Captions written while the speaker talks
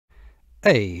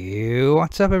Hey,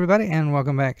 what's up everybody, and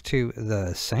welcome back to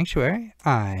the Sanctuary.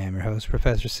 I am your host,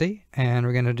 Professor C, and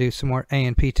we're going to do some more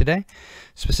A&P today.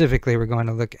 Specifically, we're going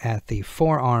to look at the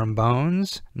forearm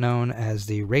bones, known as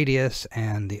the radius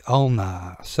and the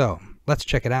ulna. So, let's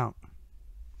check it out.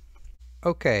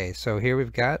 Okay, so here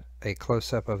we've got a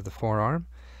close-up of the forearm.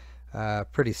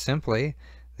 Pretty simply,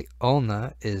 the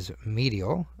ulna is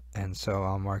medial, and so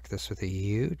I'll mark this with a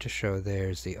U to show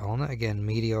there's the ulna. Again,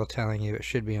 medial telling you it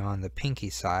should be on the pinky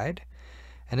side.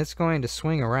 And it's going to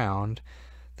swing around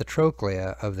the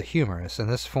trochlea of the humerus, and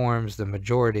this forms the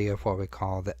majority of what we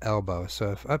call the elbow.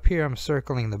 So if up here I'm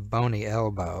circling the bony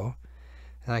elbow,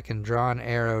 and I can draw an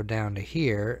arrow down to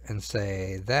here and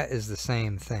say that is the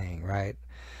same thing, right?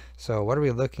 So what are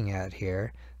we looking at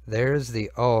here? There's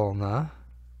the ulna,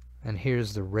 and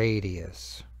here's the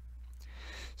radius.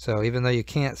 So even though you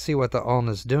can't see what the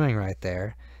ulna is doing right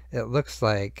there, it looks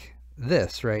like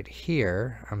this right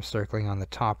here. I'm circling on the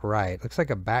top right. Looks like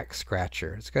a back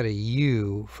scratcher. It's got a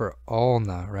U for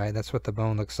ulna, right? That's what the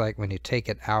bone looks like when you take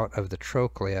it out of the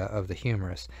trochlea of the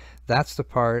humerus. That's the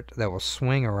part that will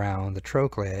swing around the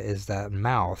trochlea, is that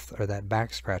mouth or that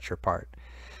back scratcher part.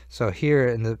 So here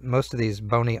in most of these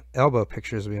bony elbow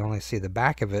pictures, we only see the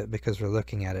back of it because we're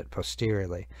looking at it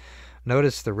posteriorly.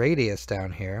 Notice the radius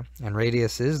down here, and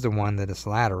radius is the one that is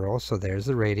lateral, so there's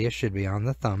the radius, should be on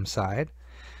the thumb side.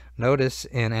 Notice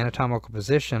in anatomical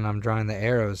position, I'm drawing the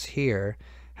arrows here,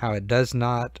 how it does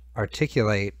not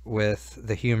articulate with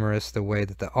the humerus the way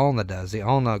that the ulna does. The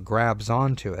ulna grabs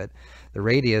onto it. The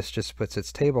radius just puts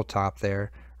its tabletop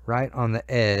there, right on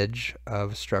the edge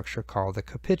of a structure called the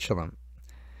capitulum.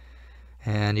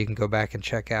 And you can go back and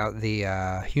check out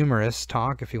the humerus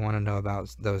talk if you want to know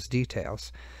about those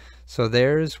details. So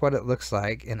there's what it looks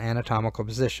like in anatomical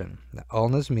position. The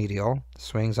ulna is medial,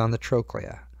 swings on the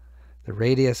trochlea. The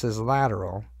radius is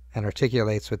lateral and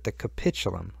articulates with the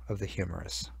capitulum of the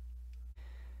humerus.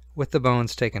 With the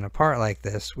bones taken apart like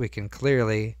this, we can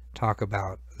clearly talk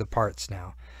about the parts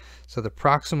now. So the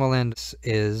proximal end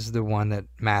is the one that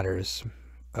matters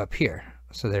up here.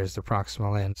 So there's the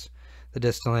proximal end. The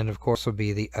distal end, of course, will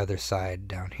be the other side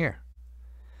down here.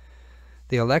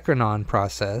 The olecranon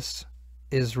process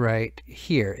is right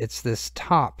here. It's this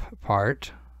top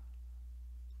part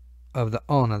of the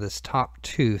ulna, this top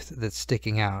tooth that's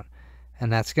sticking out,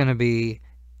 and that's going to be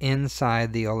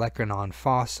inside the olecranon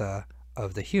fossa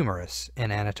of the humerus in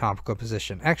anatomical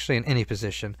position. Actually, in any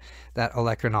position, that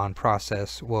olecranon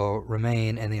process will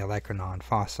remain in the olecranon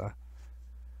fossa.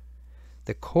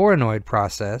 The coronoid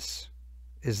process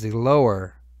is the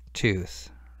lower tooth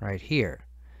right here.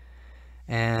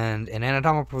 And in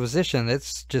anatomical position,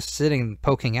 it's just sitting,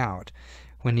 poking out.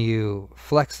 When you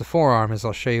flex the forearm, as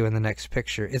I'll show you in the next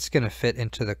picture, it's going to fit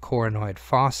into the coronoid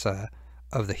fossa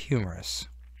of the humerus.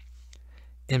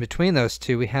 In between those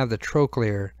two, we have the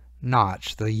trochlear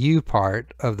notch. The U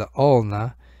part of the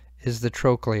ulna is the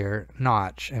trochlear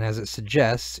notch, and as it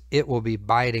suggests, it will be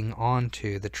biting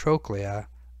onto the trochlea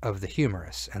of the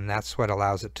humerus, and that's what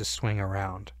allows it to swing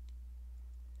around.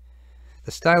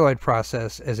 The styloid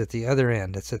process is at the other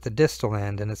end. It's at the distal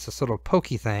end, and it's this little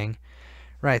pokey thing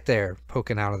right there,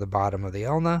 poking out of the bottom of the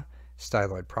ulna.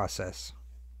 Styloid process.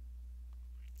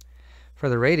 For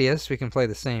the radius, we can play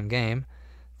the same game.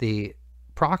 The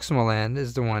proximal end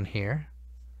is the one here,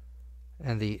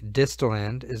 and the distal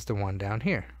end is the one down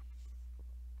here.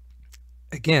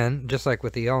 Again, just like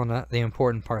with the ulna, the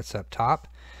important part's up top.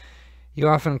 You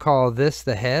often call this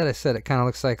the head. I said it kind of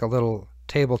looks like a little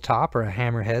tabletop or a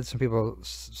hammerhead. Some people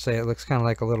say it looks kind of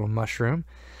like a little mushroom.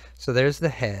 So there's the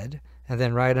head, and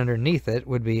then right underneath it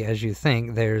would be, as you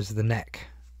think, there's the neck.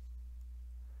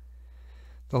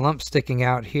 The lump sticking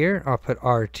out here, I'll put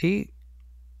RT,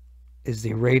 is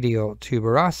the radial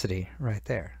tuberosity right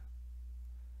there.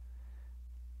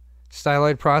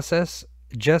 Styloid process,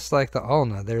 just like the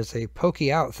ulna, there's a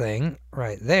pokey out thing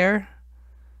right there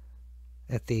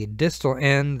at the distal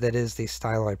end that is the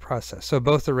styloid process. So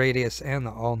both the radius and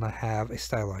the ulna have a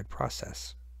styloid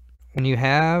process. When you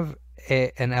have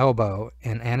an elbow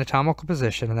in anatomical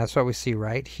position, and that's what we see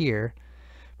right here,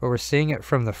 but we're seeing it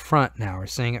from the front now. We're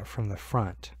seeing it from the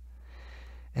front.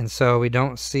 And so we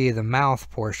don't see the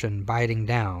mouth portion biting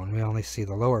down. We only see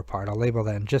the lower part. I'll label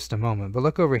that in just a moment. But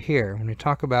look over here. When we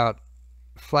talk about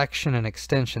flexion and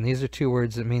extension, these are two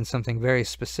words that mean something very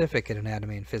specific in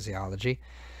anatomy and physiology.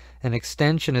 An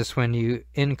extension is when you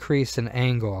increase an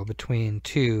angle between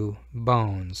two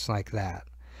bones like that.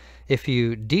 If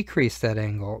you decrease that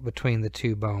angle between the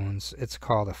two bones, it's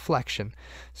called a flexion.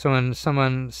 So when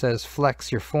someone says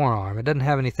flex your forearm, it doesn't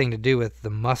have anything to do with the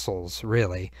muscles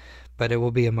really, but it will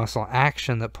be a muscle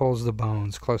action that pulls the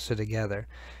bones closer together.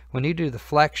 When you do the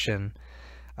flexion,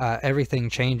 everything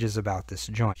changes about this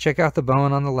joint. Check out the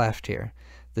bone on the left here.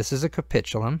 This is a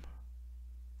capitulum.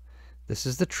 This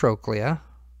is the trochlea.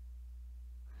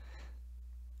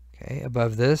 Okay,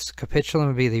 above this capitulum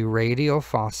would be the radial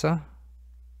fossa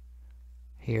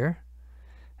here.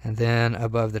 And then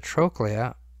above the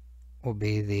trochlea will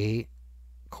be the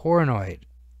coronoid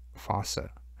fossa.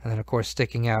 And then, of course,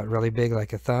 sticking out really big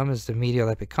like a thumb is the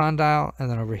medial epicondyle, and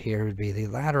then over here would be the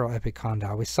lateral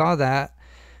epicondyle. We saw that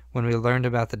when we learned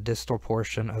about the distal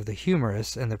portion of the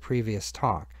humerus in the previous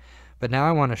talk. But now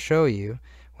I want to show you,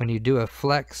 when you do a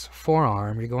flex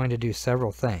forearm, you're going to do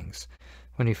several things.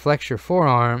 When you flex your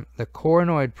forearm, the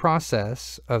coronoid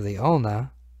process of the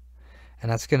ulna,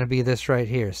 and that's going to be this right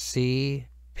here,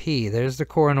 CP. There's the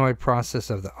coronoid process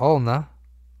of the ulna,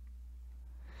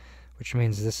 which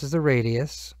means this is the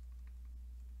radius,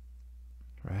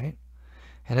 right?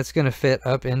 And it's going to fit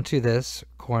up into this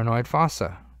coronoid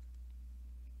fossa.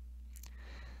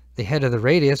 The head of the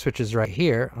radius, which is right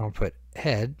here, I'll put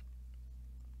head,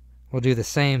 will do the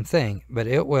same thing, but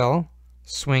it will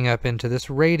swing up into this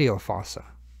radial fossa,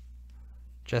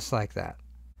 just like that.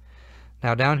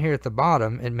 Now down here at the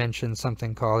bottom, it mentions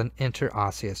something called an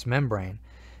interosseous membrane.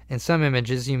 In some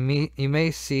images, you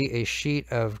may see a sheet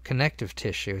of connective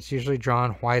tissue. It's usually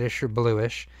drawn whitish or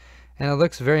bluish, and it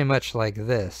looks very much like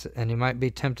this, and you might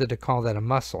be tempted to call that a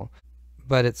muscle,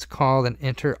 but it's called an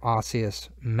interosseous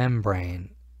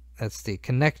membrane. That's the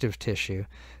connective tissue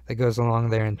that goes along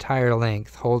their entire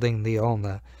length, holding the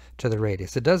ulna to the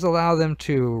radius. It does allow them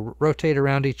to rotate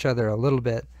around each other a little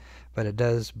bit, but it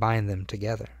does bind them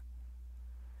together.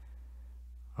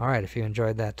 Alright, if you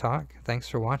enjoyed that talk, thanks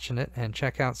for watching it, and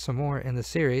check out some more in the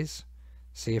series.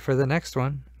 See you for the next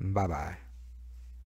one. Bye-bye.